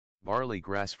Barley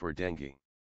grass for dengue.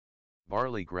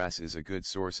 Barley grass is a good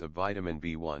source of vitamin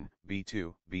B1,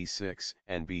 B2, B6,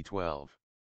 and B12.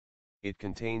 It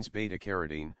contains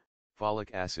beta-carotene,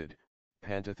 folic acid,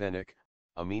 pantothenic,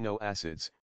 amino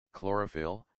acids,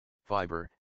 chlorophyll, fiber,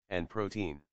 and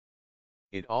protein.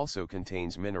 It also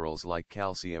contains minerals like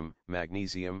calcium,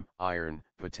 magnesium, iron,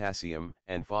 potassium,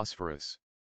 and phosphorus.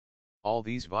 All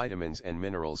these vitamins and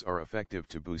minerals are effective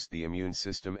to boost the immune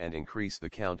system and increase the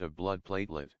count of blood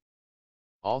platelet.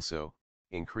 Also,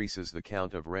 increases the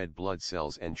count of red blood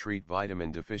cells and treat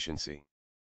vitamin deficiency.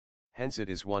 Hence it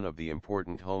is one of the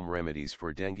important home remedies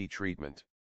for dengue treatment.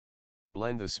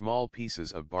 Blend the small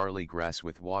pieces of barley grass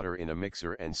with water in a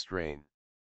mixer and strain.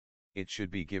 It should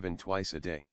be given twice a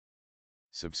day.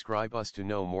 Subscribe us to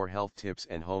know more health tips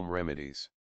and home remedies.